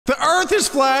Earth is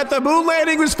flat, the moon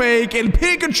landing was fake, and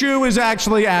Pikachu is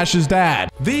actually Ash's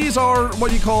dad. These are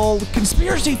what you call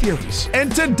conspiracy theories.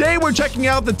 And today we're checking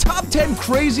out the top 10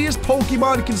 craziest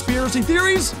Pokemon conspiracy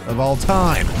theories of all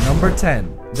time. Number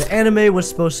 10. The anime was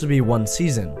supposed to be one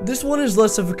season. This one is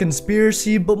less of a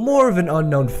conspiracy, but more of an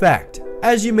unknown fact.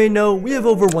 As you may know, we have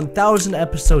over 1,000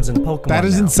 episodes in Pokemon. That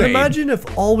is insane. But imagine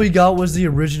if all we got was the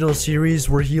original series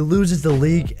where he loses the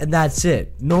league and that's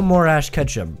it. No more Ash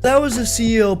Ketchum. That was the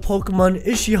CEO of Pokemon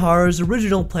Ishihara's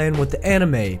original plan with the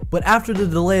anime, but after the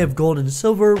delay of Gold and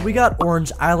Silver, we got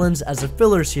Orange Islands as a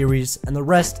filler series, and the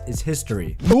rest is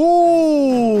history.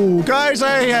 Ooh, guys,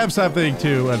 I have something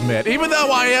to admit. Even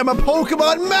though I am a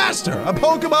Pokemon master, a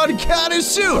Pokemon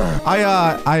connoisseur,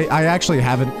 I actually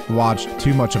haven't watched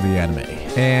too much of the anime.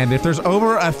 And if there's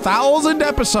over 1,000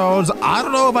 episodes, I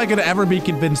don't know if I could ever be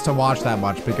convinced to watch that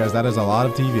much because that is a lot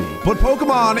of TV. But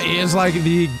Pokemon is like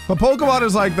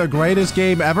the greatest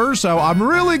game ever. So I'm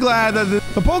really glad that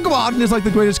the Pokemon is like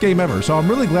the greatest game ever. So I'm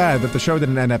really glad that the show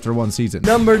didn't end after one season.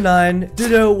 Number 9,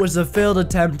 Ditto was a failed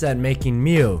attempt at making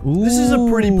Mew. Ooh. This is a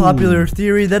pretty popular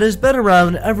theory that has been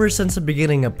around ever since the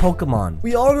beginning of Pokemon.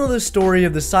 We all know the story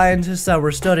of the scientists that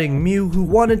were studying Mew who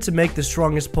wanted to make the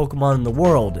strongest Pokemon in the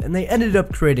world, and they ended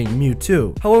up creating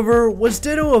Mewtwo. However, was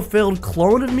Ditto a failed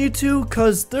clone of Mewtwo?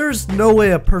 Cause there's no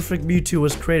way a perfect Mewtwo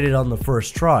was created on the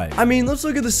first try. I mean, let's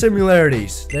look at the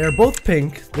similarities. They are both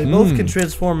pink, they both can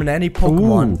transform into any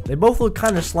Pokemon, they both look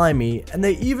kind of slimy, and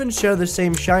they even share the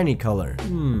same shiny color.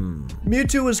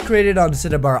 Mewtwo was created on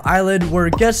Cinnabar Island, where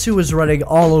guess who was running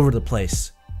all over the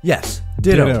place? Yes,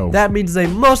 Ditto. That means they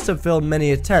must have failed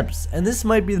many attempts, and this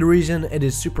might be the reason it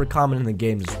is super common in the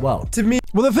games as well. To me,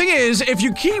 well, the thing is, if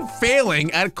you keep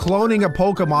failing at cloning a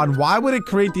Pokemon, why would it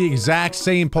create the exact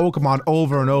same Pokemon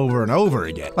over and over and over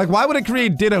again? Like, why would it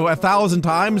create Ditto 1,000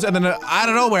 times and then out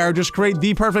of nowhere just create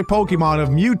the perfect Pokemon of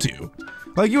Mewtwo?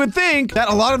 Like, you would think that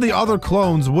a lot of the other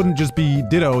clones wouldn't just be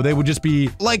Ditto, they would just be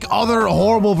like other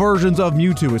horrible versions of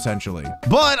Mewtwo, essentially.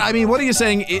 But, I mean, what are you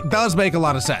saying? It does make a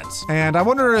lot of sense. And I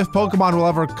wonder if Pokemon will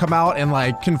ever come out and,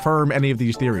 like, confirm any of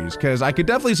these theories, because I could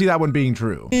definitely see that one being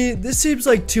true. This seems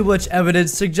like too much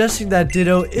evidence suggesting that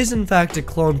Ditto is in fact a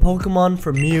clone Pokemon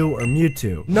from Mew or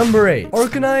Mewtwo. Number 8.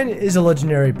 Arcanine is a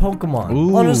legendary Pokemon.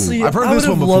 Ooh, honestly, I've heard I would this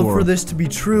one have loved before. for this to be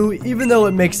true, even though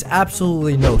it makes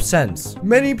absolutely no sense.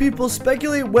 Many people speculate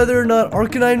whether or not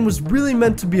Arcanine was really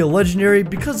meant to be a legendary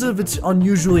because of its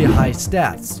unusually high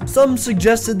stats. Some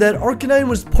suggested that Arcanine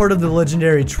was part of the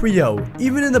legendary trio.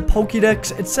 Even in the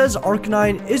Pokédex, it says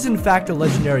Arcanine is in fact a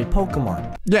legendary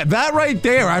Pokemon. Yeah, that right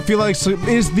there, I feel like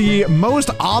is the most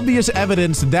obvious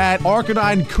evidence that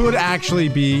Arcanine could actually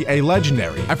be a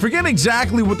legendary. I forget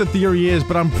exactly what the theory is,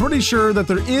 but I'm pretty sure that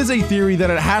there is a theory that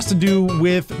it has to do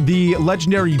with the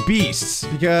legendary beasts,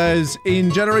 because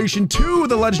in Generation 2,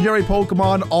 the legendary Pokemon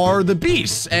are the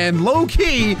beasts, and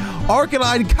low-key,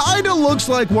 Arcanine kind of looks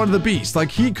like one of the beasts,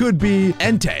 like he could be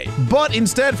Entei. But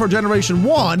instead, for Generation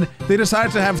 1, they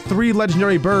decided to have 3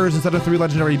 legendary birds instead of 3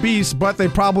 legendary beasts, but they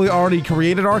probably already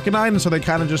created Arcanine, so they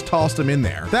kind of just tossed him in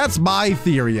there. That's my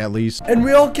theory, at least. And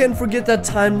we all can't forget that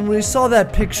time when we saw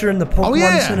that picture in the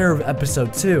Pokemon Center of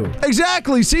Episode 2.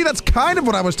 Exactly. See, that's kind of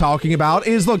what I was talking about,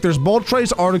 is look, there's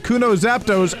Moltres, Articuno,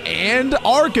 Zapdos, and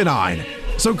Arcanine.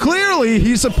 So clearly,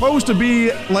 he's supposed to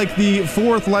be like the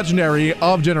 4th legendary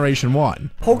of Generation 1.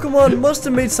 Pokemon must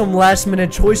have made some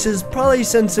last-minute choices, probably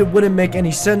since it wouldn't make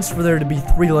any sense for there to be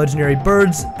 3 legendary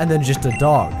birds and then just a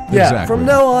dog. Yeah, exactly. From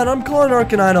now on, I'm calling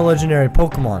Arcanine a legendary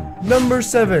Pokemon. Number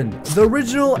 7. The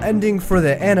original ending for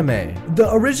the anime. The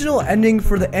original ending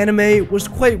for the anime was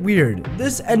quite weird.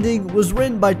 This ending was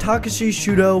written by Takashi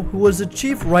Shudo, who was the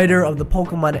chief writer of the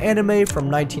Pokemon anime from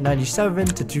 1997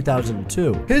 to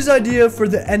 2002. His idea for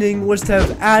the ending was to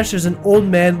have Ash as an old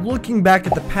man looking back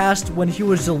at the past when he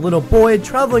was a little boy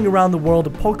traveling around the world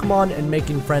of Pokemon and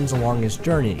making friends along his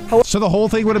journey. So the whole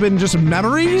thing would have been just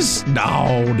memories?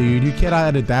 No, dude, you cannot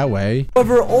end it that way.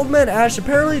 However, old man Ash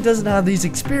apparently doesn't have these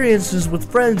experiences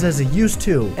with friends as he used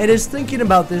to, and his thinking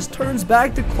about this turns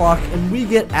back the clock and we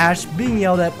get Ash being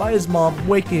yelled at by his mom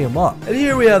waking him up. And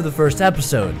here we have the first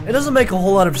episode. It doesn't make a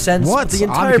whole lot of sense, but the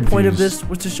entire point of this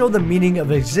was to show the meaning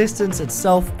of existence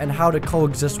itself and how to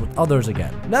coexist with others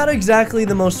again. Not exactly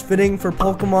the most fitting for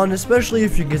Pokemon, especially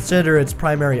if you consider its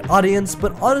primary audience,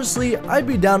 but honestly, I'd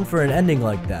be down for an ending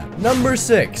like that. Number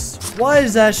 6. Why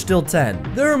is Ash still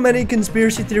 10? There are many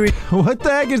conspiracy theories. What the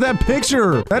heck is that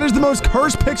picture? That is the most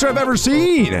cursed picture I've ever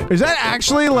seen. Is that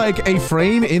actually like a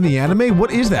frame in the anime?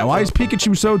 What is that? Why is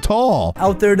Pikachu so tall?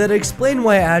 Out there that explain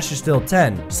why Ash is still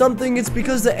 10. Some think it's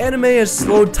because the anime has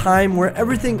slowed time where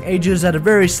everything ages at a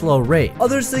very slow rate.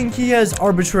 Others think he has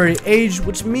arbitrary age age,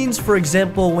 which means, for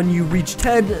example, when you reach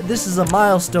 10, this is a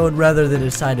milestone rather than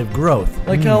a sign of growth.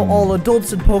 Like how all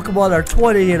adults in Pokemon are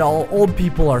 20 and all old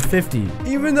people are 50.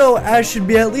 Even though Ash should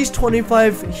be at least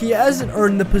 25, he hasn't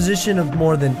earned the position of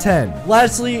more than 10.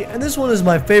 Lastly, and this one is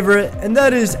my favorite, and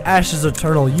that is Ash's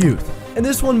eternal youth. And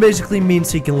this one basically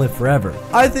means he can live forever.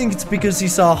 I think it's because he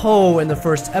saw Ho in the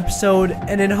first episode,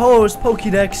 and in Ho's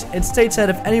Pokédex, it states that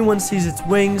if anyone sees its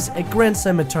wings, it grants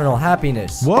them eternal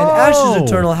happiness. Whoa. And Ash's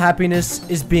eternal happiness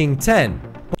is being 10.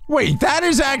 Wait, that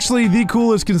is actually the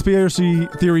coolest conspiracy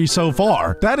theory so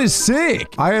far. That is sick.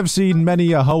 I have seen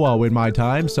many a Ho-Oh in my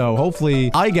time, so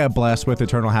hopefully I get blessed with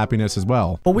eternal happiness as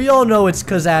well. But we all know it's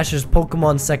because Ash is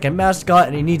Pokemon's second mascot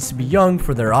and he needs to be young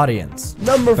for their audience.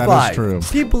 Number 5. That is true.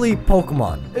 People eat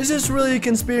Pokemon. Is this really a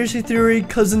conspiracy theory?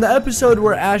 Because in the episode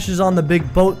where Ash is on the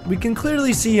big boat, we can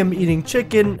clearly see him eating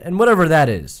chicken and whatever that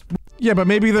is. Yeah, but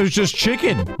maybe there's just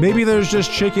chicken. Maybe there's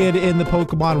just chicken in the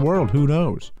Pokemon world. Who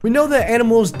knows? We know that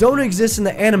animals don't exist in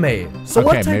the anime. So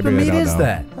what type of meat is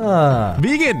that?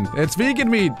 Vegan. It's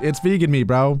vegan meat. It's vegan meat,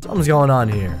 bro. Something's going on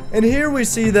here. And here we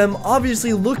see them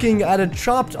obviously looking at a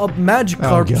chopped up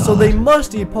Magikarp, so they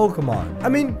must eat Pokemon. I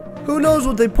mean, who knows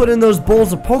what they put in those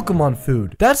bowls of Pokemon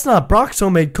food? That's not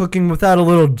Broxomade cooking without a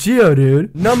little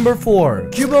Geodude. Number 4.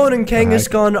 Cubone and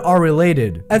Kangaskhan are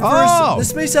related. At first,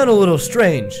 this may sound a little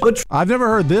strange, but I've never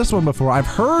heard this one before. I've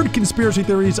heard conspiracy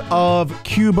theories of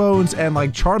Cubones and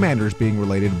like Charmanders being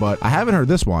related, but I haven't heard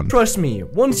this one. Trust me,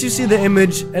 once you see the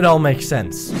image, it all makes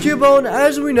sense. Cubone,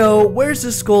 as we know, wears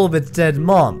the skull of its dead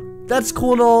mom. That's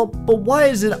cool and all, but why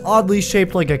is it oddly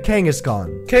shaped like a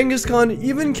Kangaskhan? Kangaskhan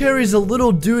even carries a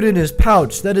little dude in his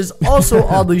pouch that is also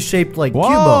oddly shaped like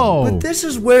Cubone. But this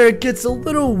is where it gets a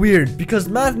little weird, because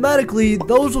mathematically,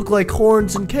 those look like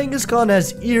horns and Kangaskhan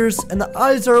has ears and the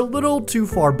eyes are a little too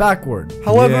far backward.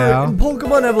 However, in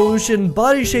Pokemon evolution,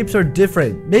 body shapes are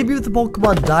different. Maybe if the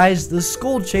Pokemon dies, the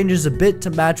skull changes a bit to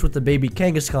match with the baby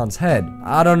Kangaskhan's head.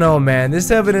 I don't know, man.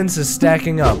 This evidence is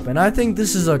stacking up, and I think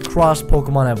this is a cross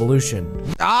Pokemon evolution.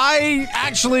 I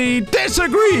actually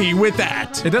disagree with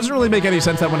that. It doesn't really make any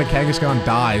sense that when a Kangaskhan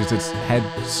dies, its head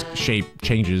shape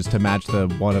changes to match the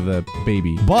one of the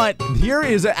baby. But here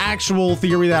is an actual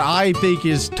theory that I think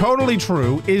is totally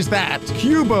true, is that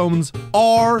Cubones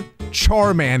are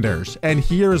Charmanders, and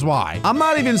here's why. I'm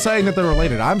not even saying that they're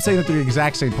related. I'm saying that they're the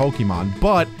exact same Pokemon,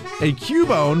 but a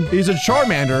Cubone is a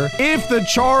Charmander if the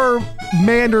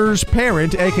Charmander's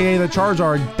parent, aka the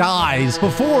Charizard, dies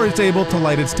before it's able to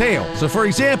light its tail. So for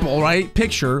example, right,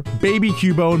 picture baby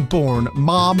Cubone born,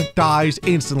 mom dies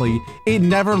instantly. It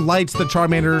never lights the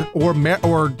Charmander or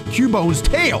Cubone's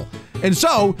tail. And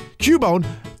so Cubone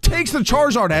takes the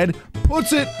Charizard head,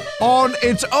 puts it on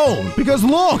its own. Because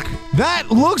look, that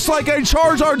looks like a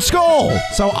Charizard skull.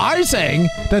 So I'm saying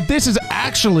that this is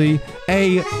actually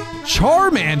a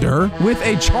Charmander with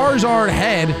a Charizard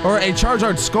head or a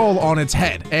Charizard skull on its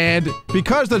head. And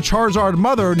because the Charizard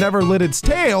mother never lit its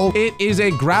tail, it is a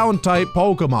ground type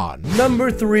Pokemon.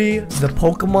 Number 3, the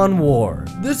Pokemon War.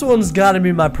 This one's gotta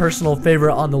be my personal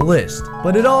favorite on the list,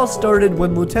 but it all started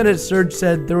when Lieutenant Surge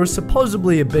said there was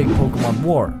supposedly a big Pokemon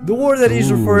War. The war that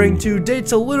he's referring to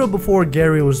dates a little before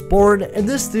Gary was born, and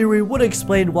this theory would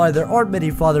explain why there aren't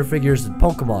many father figures in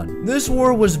Pokemon. This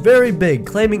war was very big,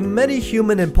 claiming many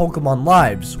human and Pokemon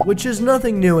lives, which is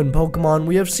nothing new in Pokemon.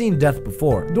 We have seen death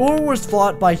before. The war was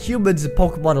fought by humans and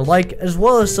Pokemon alike, as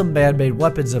well as some man-made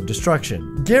weapons of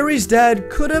destruction. Gary's dad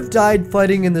could have died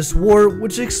fighting in this war,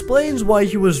 which explains why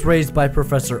he was raised by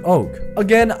Professor Oak.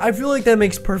 Again, I feel like that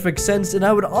makes perfect sense, and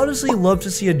I would honestly love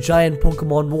to see a giant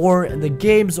Pokemon war in the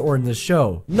games or in the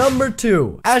show. Number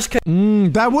 2, Ash.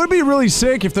 That would be really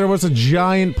sick if there was a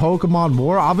giant Pokemon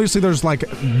war. Obviously, there's like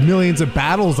millions of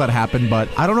battles that happen, but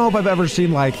I don't know if I've ever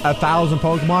seen like 1,000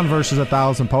 Pokemon versus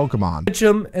 1,000 Pokemon.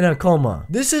 Him in a coma.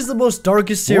 This is the most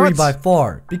darkest theory by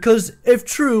far, because if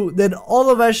true, then all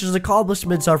of Ash's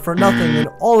accomplishments are for nothing and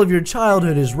all of your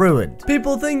childhood is ruined.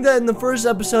 People think that in the first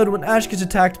episode when Ash gets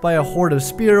attacked by a horde of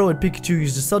Spearow and Pikachu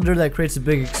uses thunder that creates a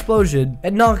big explosion,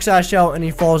 it knocks Ash out and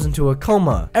he falls into a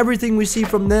coma. Everything we see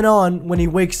from then on when he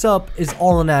wakes up is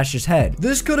all in Ash's head.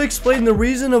 This could explain the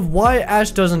reason of why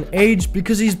Ash doesn't age,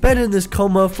 because he's been in this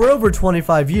coma for over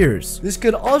 25 years. This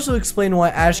could also explain why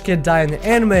Ash can't die in the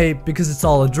anime, because it's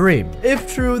all a dream.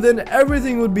 If true, then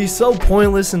everything would be so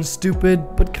pointless and stupid,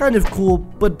 but kind of cool,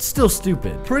 but still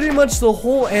stupid. Pretty much the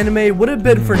whole anime would have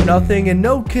been for nothing, and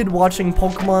no kid watching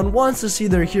Pokemon wants to see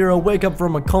their hero wake up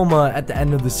from a coma at the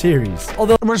end of the series.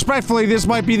 Although, respectfully, this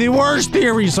might be the worst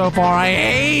theory so far. I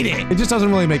hate it. It just doesn't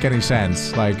really make any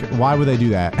sense. Like, why would they do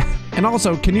that? And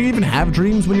also, can you even have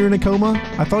dreams when you're in a coma?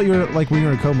 I thought you're like, when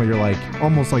you're in a coma, you're like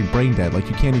almost like brain dead. Like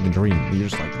you can't even dream. You're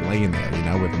just like laying there, you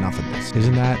know, with nothingness. Is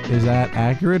that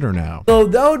accurate or no? So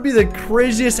that would be the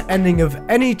craziest ending of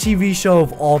any TV show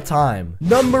of all time.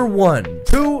 Number 1.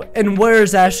 Who and where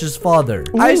is Ash's father?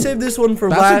 Ooh, I saved this one for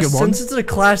last since it's a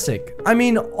classic. I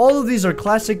mean, all of these are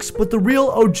classics, but the real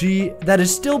OG that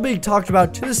is still being talked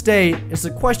about to this day is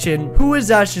the question, who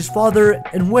is Ash's father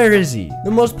and where is he?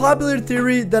 The most popular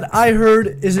theory that I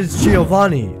heard is it's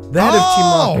Giovanni, the head of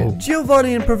Team Rocket.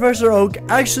 Giovanni and Professor Oak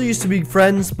actually used to be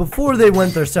friends before they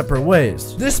went their separate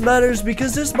ways. This matters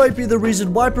because this might be the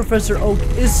reason why Professor Oak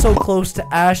is so close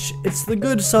to Ash. It's the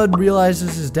good son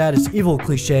realizes his dad is evil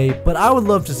cliche, but I would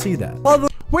love to see that.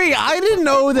 Wait, I didn't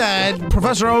know that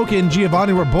Professor Oak and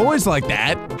Giovanni were boys like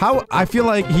that. How? I feel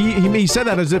like he said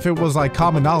that as if it was like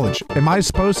common knowledge. Am I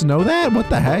supposed to know that? What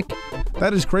the heck?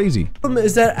 That is crazy.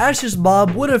 Is that Ash's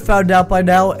mom would have found out by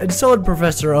now, and so would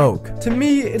Professor Oak. To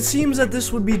me, it seems that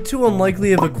this would be too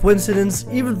unlikely of a coincidence,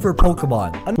 even for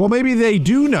Pokemon. Well, maybe they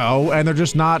do know, and they're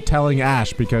just not telling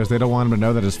Ash because they don't want him to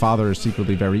know that his father is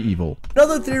secretly very evil.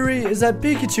 Another theory is that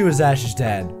Pikachu is Ash's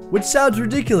dad, which sounds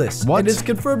ridiculous. What? And it's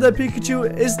confirmed that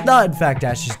Pikachu is not, in fact,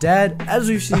 Ash's dad, as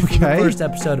we've seen from the first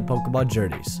episode of Pokemon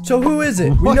Journeys. So who is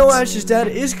it? What? We know Ash's dad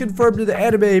is confirmed in the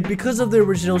anime because of the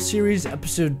original series,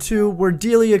 episode 2, where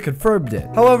Delia confirmed it.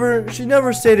 However, she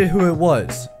never stated who it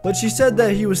was, but she said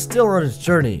that he was still on his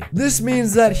journey. This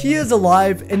means that he is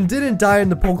alive and didn't die in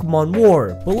the Pokemon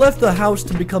War, but left the house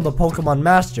to become a Pokemon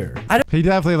Master. He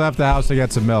definitely left the house to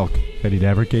get some milk, and he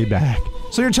never came back.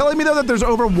 So you're telling me though that there's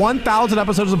over 1,000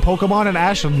 episodes of Pokemon and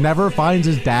Ash never finds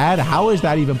his dad? How is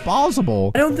that even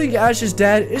possible? I don't think Ash's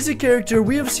dad is a character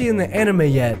we have seen in the anime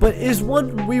yet, but is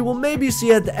one we will maybe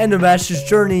see at the end of Ash's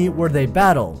journey where they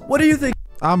battle. What do you think?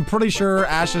 I'm pretty sure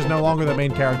Ash is no longer the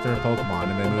main character of Pokemon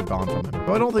and they moved on from him.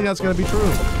 But I don't think that's going to be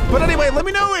true. But anyway, let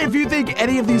me know if you think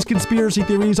any of these conspiracy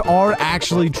theories are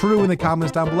actually true in the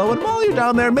comments down below. And while you're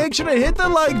down there, make sure to hit the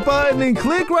like button and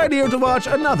click right here to watch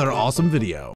another awesome video.